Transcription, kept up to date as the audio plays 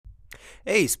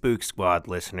Hey, Spook Squad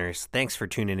listeners. Thanks for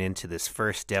tuning in to this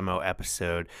first demo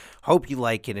episode. Hope you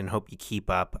like it and hope you keep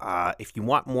up. If you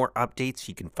want more updates,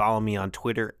 you can follow me on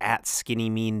Twitter at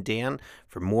SkinnyMeanDan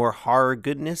for more horror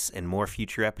goodness and more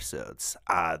future episodes.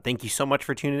 Thank you so much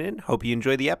for tuning in. Hope you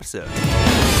enjoy the episode. It's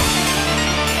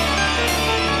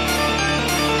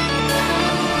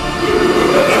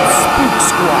Spook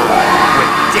Squad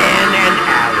with Dan and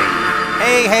Allie.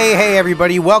 Hey,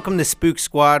 everybody. Welcome to Spook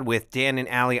Squad with Dan and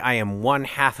Allie. I am one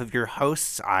half of your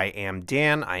hosts. I am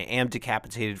Dan. I am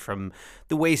decapitated from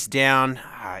the waist down.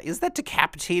 Is that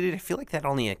decapitated? I feel like that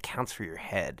only accounts for your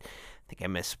head. I think I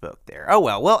misspoke there. Oh,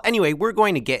 well. Well, anyway, we're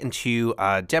going to get into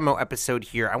a demo episode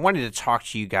here. I wanted to talk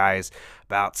to you guys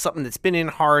about something that's been in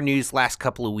horror news last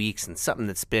couple of weeks and something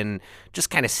that's been just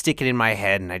kind of sticking in my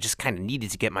head, and I just kind of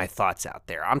needed to get my thoughts out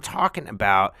there. I'm talking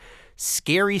about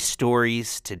scary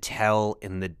stories to tell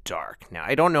in the dark. Now,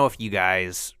 I don't know if you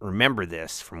guys remember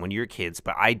this from when you were kids,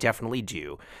 but I definitely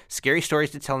do. Scary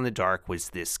Stories to Tell in the Dark was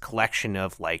this collection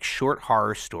of like short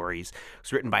horror stories. It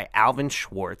was written by Alvin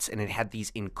Schwartz, and it had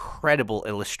these incredible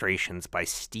illustrations by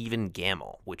Stephen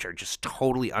Gammell, which are just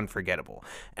totally unforgettable.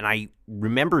 And I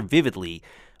remember vividly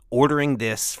ordering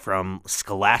this from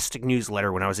Scholastic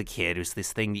Newsletter when I was a kid. It was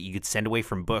this thing that you could send away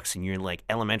from books and you're in like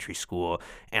elementary school,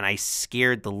 and I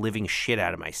scared the living shit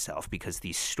out of myself because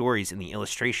these stories and the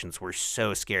illustrations were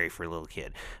so scary for a little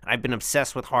kid. And I've been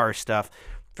obsessed with horror stuff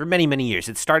for many, many years.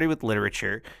 It started with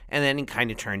literature and then it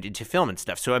kind of turned into film and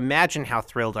stuff. So imagine how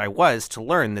thrilled I was to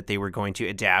learn that they were going to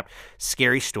adapt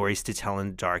Scary Stories to Tell in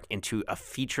the Dark into a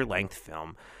feature-length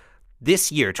film this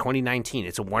year, 2019.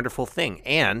 It's a wonderful thing.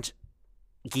 And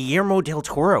Guillermo del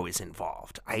Toro is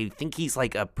involved. I think he's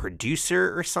like a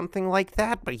producer or something like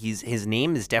that, but his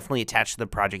name is definitely attached to the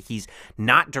project. He's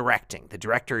not directing. The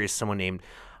director is someone named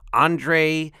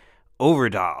Andre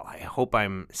Overdahl. I hope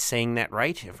I'm saying that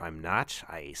right. If I'm not,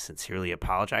 I sincerely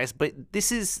apologize. But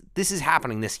this is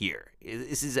happening this year.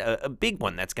 This is a big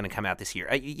one that's going to come out this year.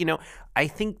 I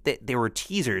think that there were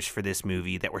teasers for this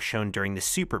movie that were shown during the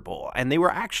Super Bowl, and they were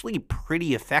actually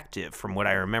pretty effective from what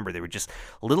I remember. They were just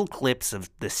little clips of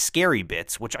the scary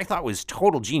bits, which I thought was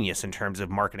total genius in terms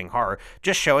of marketing horror.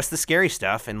 Just show us the scary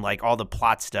stuff and like all the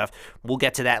plot stuff. We'll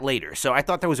get to that later. So I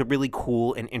thought that was a really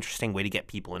cool and interesting way to get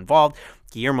people involved.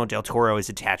 Guillermo del Toro is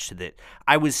attached to that.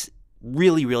 I was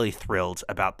really, really thrilled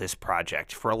about this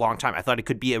project for a long time. I thought it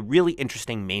could be a really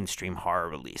interesting mainstream horror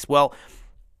release. Well,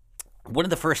 one of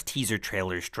the first teaser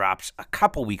trailers dropped a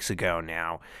couple weeks ago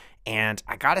now, and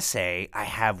I gotta say, I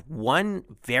have one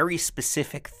very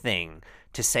specific thing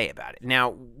to say about it.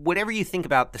 Now, whatever you think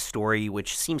about the story,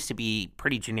 which seems to be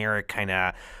pretty generic, kind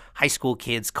of high school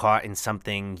kids caught in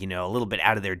something, a little bit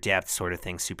out of their depth sort of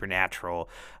thing, supernatural,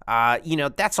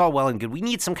 that's all well and good. We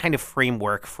need some kind of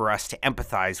framework for us to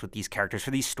empathize with these characters,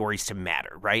 for these stories to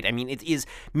matter, right? I mean, it is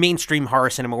mainstream horror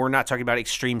cinema. We're not talking about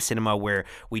extreme cinema where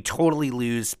we totally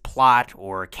lose plot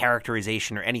or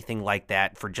characterization or anything like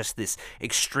that for just this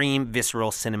extreme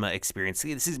visceral cinema experience.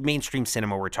 This is mainstream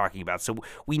cinema we're talking about, so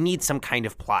we need some kind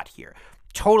of plot here.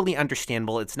 Totally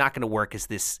understandable. It's not going to work as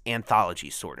this anthology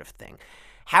sort of thing.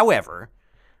 However,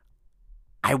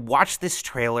 I watched this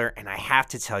trailer and I have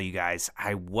to tell you guys,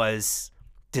 I was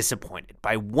disappointed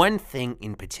by one thing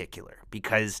in particular,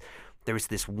 because there was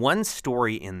this one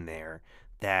story in there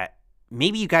that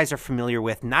maybe you guys are familiar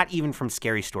with, not even from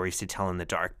Scary Stories to Tell in the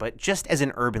Dark, but just as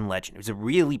an urban legend. It was a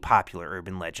really popular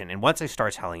urban legend. And once I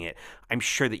start telling it, I'm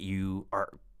sure that you are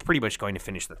pretty much going to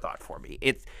finish the thought for me.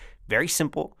 It's very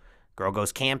simple. Girl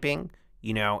goes camping.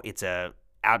 It's a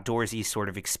outdoorsy sort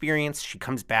of experience. She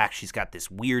comes back. She's got this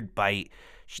weird bite.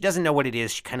 She doesn't know what it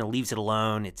is. She kind of leaves it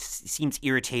alone. It seems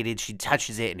irritated. She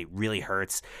touches it and it really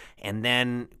hurts. And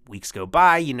then weeks go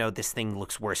by. This thing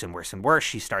looks worse and worse and worse.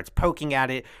 She starts poking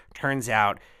at it. Turns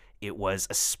out it was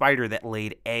a spider that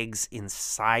laid eggs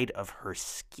inside of her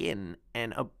skin,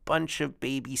 and a bunch of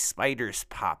baby spiders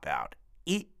pop out.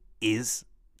 It is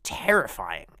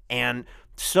terrifying. And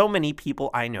so many people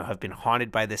I know have been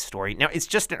haunted by this story. Now, it's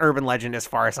just an urban legend as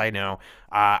far as I know.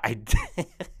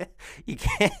 You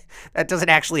can't, that doesn't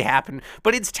actually happen,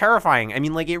 but it's terrifying. I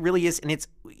mean, like, it really is. And it's,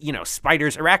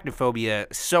 spiders,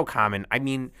 arachnophobia, so common. I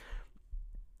mean,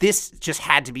 this just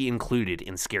had to be included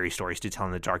in Scary Stories to Tell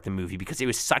in the Dark, the movie, because it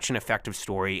was such an effective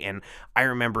story. And I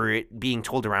remember it being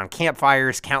told around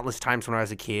campfires countless times when I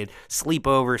was a kid,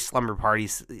 sleepovers, slumber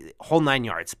parties, whole nine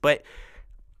yards. But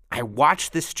I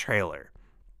watched this trailer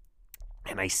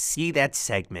and I see that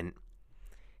segment,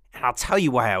 and I'll tell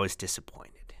you why I was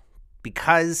disappointed.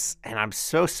 Because, and I'm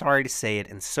so sorry to say it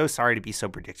and so sorry to be so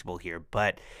predictable here,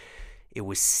 but It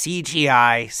was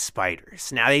CGI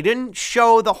spiders. Now, they didn't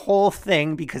show the whole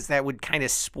thing because that would kind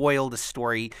of spoil the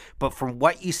story. But from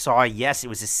what you saw, yes, it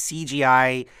was a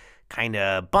CGI kind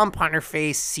of bump on her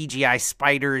face, CGI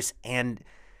spiders. And,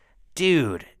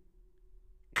 dude,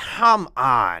 come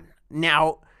on.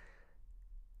 Now,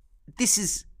 this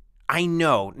is, I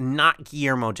know, not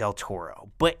Guillermo del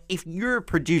Toro. But if you're a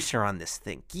producer on this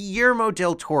thing, Guillermo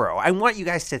del Toro, I want you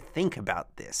guys to think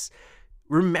about this.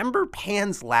 Remember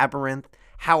Pan's Labyrinth?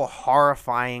 How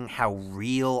horrifying, how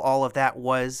real all of that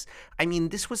was? I mean,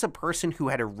 this was a person who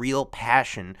had a real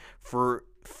passion for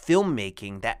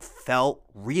filmmaking that felt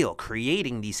real,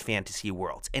 creating these fantasy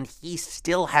worlds, and he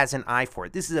still has an eye for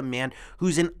it. This is a man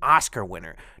who's an Oscar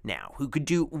winner now, who could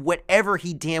do whatever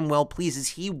he damn well pleases.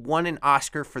 He won an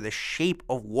Oscar for The Shape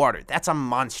of Water. That's a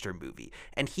monster movie,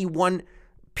 and he won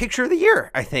Picture of the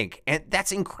Year, I think, and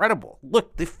that's incredible.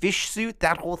 Look, the fish suit,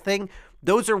 that whole thing,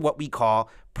 those are what we call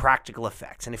practical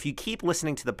effects. And if you keep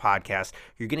listening to the podcast,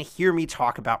 you're going to hear me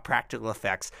talk about practical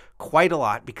effects quite a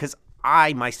lot because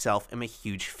I myself am a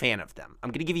huge fan of them. I'm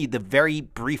going to give you the very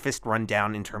briefest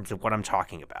rundown in terms of what I'm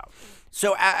talking about.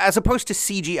 So as opposed to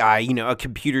CGI, a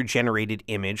computer-generated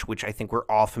image, which I think we're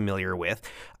all familiar with,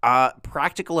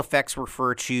 practical effects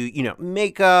refer to,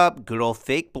 makeup, good old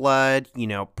fake blood,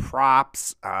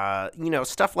 props,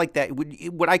 stuff like that.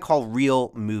 What I call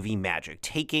real movie magic,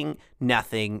 taking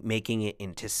nothing, making it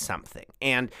into something.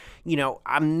 And,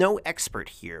 I'm no expert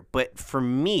here, but for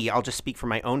me, I'll just speak from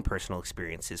my own personal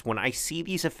experiences. When I see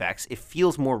these effects, it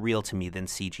feels more real to me than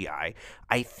CGI.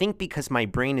 I think because my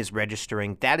brain is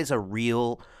registering that is a real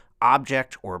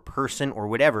object or person or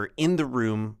whatever in the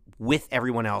room with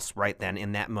everyone else right then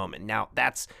in that moment. Now,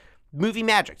 that's movie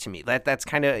magic to me. That's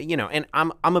kind of, and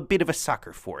I'm a bit of a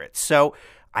sucker for it. So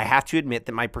I have to admit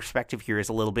that my perspective here is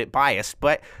a little bit biased,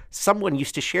 but someone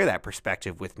used to share that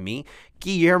perspective with me,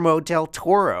 Guillermo del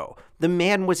Toro. The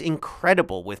man was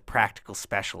incredible with practical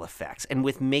special effects and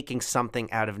with making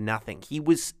something out of nothing. He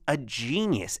was a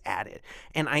genius at it.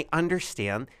 And I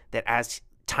understand that as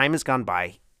time has gone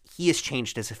by, he has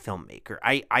changed as a filmmaker.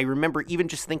 I remember even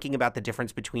just thinking about the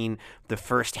difference between the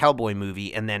first Hellboy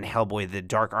movie and then Hellboy: The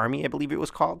Dark Army, I believe it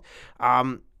was called.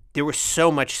 There was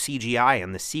so much CGI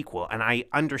in the sequel, and I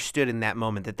understood in that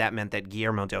moment that meant that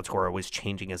Guillermo del Toro was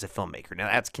changing as a filmmaker. Now,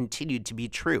 that's continued to be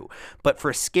true. But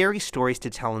for scary stories to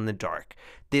tell in the dark,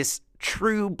 this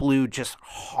true blue just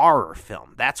horror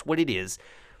film, that's what it is.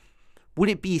 Would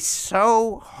it be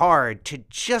so hard to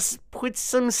just put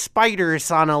some spiders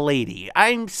on a lady?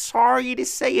 I'm sorry to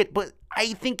say it, but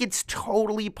I think it's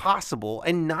totally possible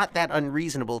and not that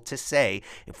unreasonable to say,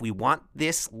 if we want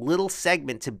this little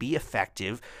segment to be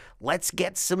effective, let's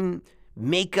get some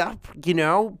makeup,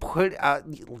 put a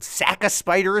sack of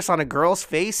spiders on a girl's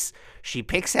face. She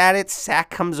picks at it, sack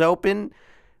comes open.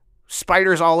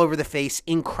 Spiders all over the face,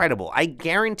 incredible. I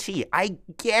guarantee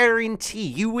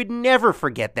you would never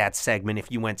forget that segment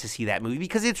if you went to see that movie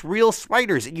because it's real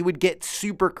spiders and you would get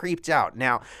super creeped out.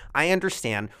 Now, I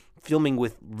understand filming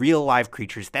with real live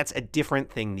creatures, that's a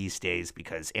different thing these days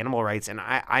because animal rights, and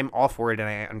I'm all for it and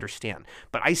I understand.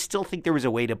 But I still think there was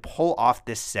a way to pull off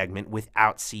this segment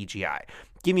without CGI.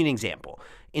 Give me an example.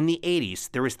 In the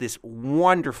 80s, there was this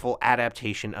wonderful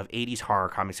adaptation of 80s horror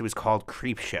comics. It was called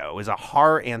Creepshow. It was a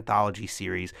horror anthology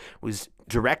series. It was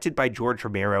directed by George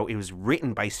Romero. It was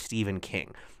written by Stephen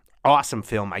King. Awesome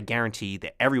film. I guarantee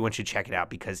that everyone should check it out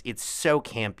because it's so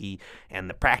campy and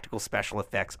the practical special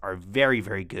effects are very,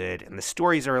 very good. And the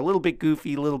stories are a little bit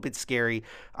goofy, a little bit scary.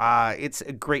 It's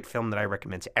a great film that I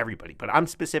recommend to everybody. But I'm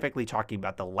specifically talking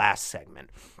about the last segment.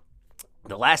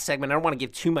 The last segment, I don't want to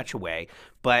give too much away,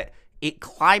 but it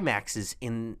climaxes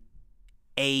in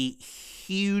a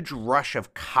huge rush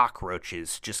of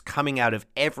cockroaches just coming out of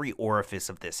every orifice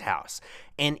of this house.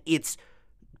 And it's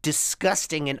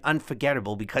disgusting and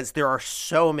unforgettable because there are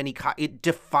so many it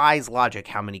defies logic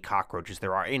how many cockroaches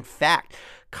there are. In fact,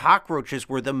 cockroaches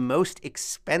were the most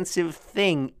expensive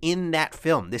thing in that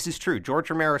film. This is true. George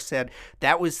Romero said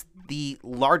that was the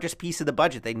largest piece of the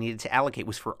budget they needed to allocate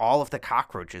was for all of the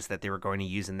cockroaches that they were going to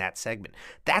use in that segment.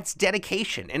 That's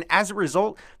dedication. And as a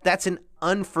result, that's an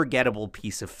unforgettable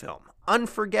piece of film.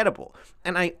 Unforgettable.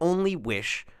 And I only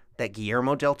wish that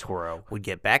Guillermo del Toro would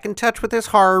get back in touch with his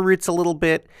horror roots a little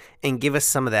bit and give us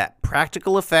some of that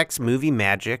practical effects movie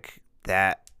magic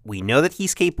that we know that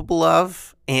he's capable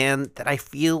of and that I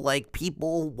feel like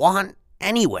people want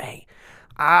anyway.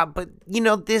 But,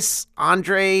 this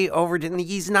Andre Ovredin,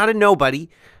 he's not a nobody.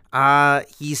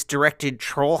 He's directed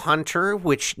Troll Hunter,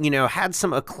 which, had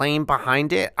some acclaim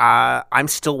behind it. I'm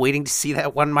still waiting to see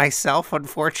that one myself,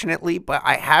 unfortunately, but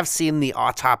I have seen The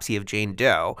Autopsy of Jane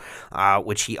Doe,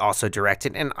 which he also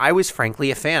directed, and I was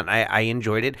frankly a fan. I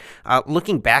enjoyed it.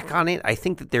 Looking back on it, I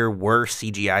think that there were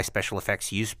CGI special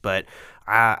effects used, but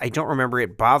I don't remember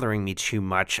it bothering me too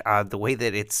much, the way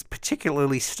that it's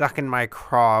particularly stuck in my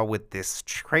craw with this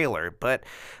trailer. But,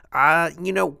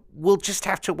 we'll just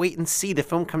have to wait and see. The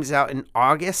film comes out in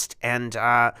August, and,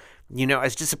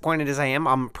 as disappointed as I am,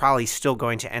 I'm probably still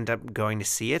going to end up going to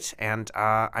see it, and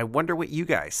I wonder what you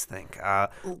guys think.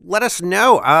 Let us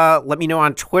know. Let me know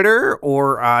on Twitter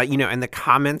or, in the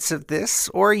comments of this,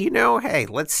 or, hey,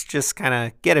 let's just kind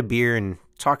of get a beer and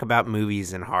talk about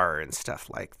movies and horror and stuff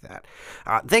like that.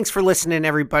 Thanks for listening,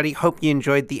 everybody. Hope you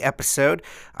enjoyed the episode.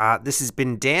 This has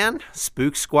been Dan,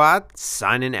 Spook Squad,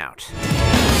 signing out.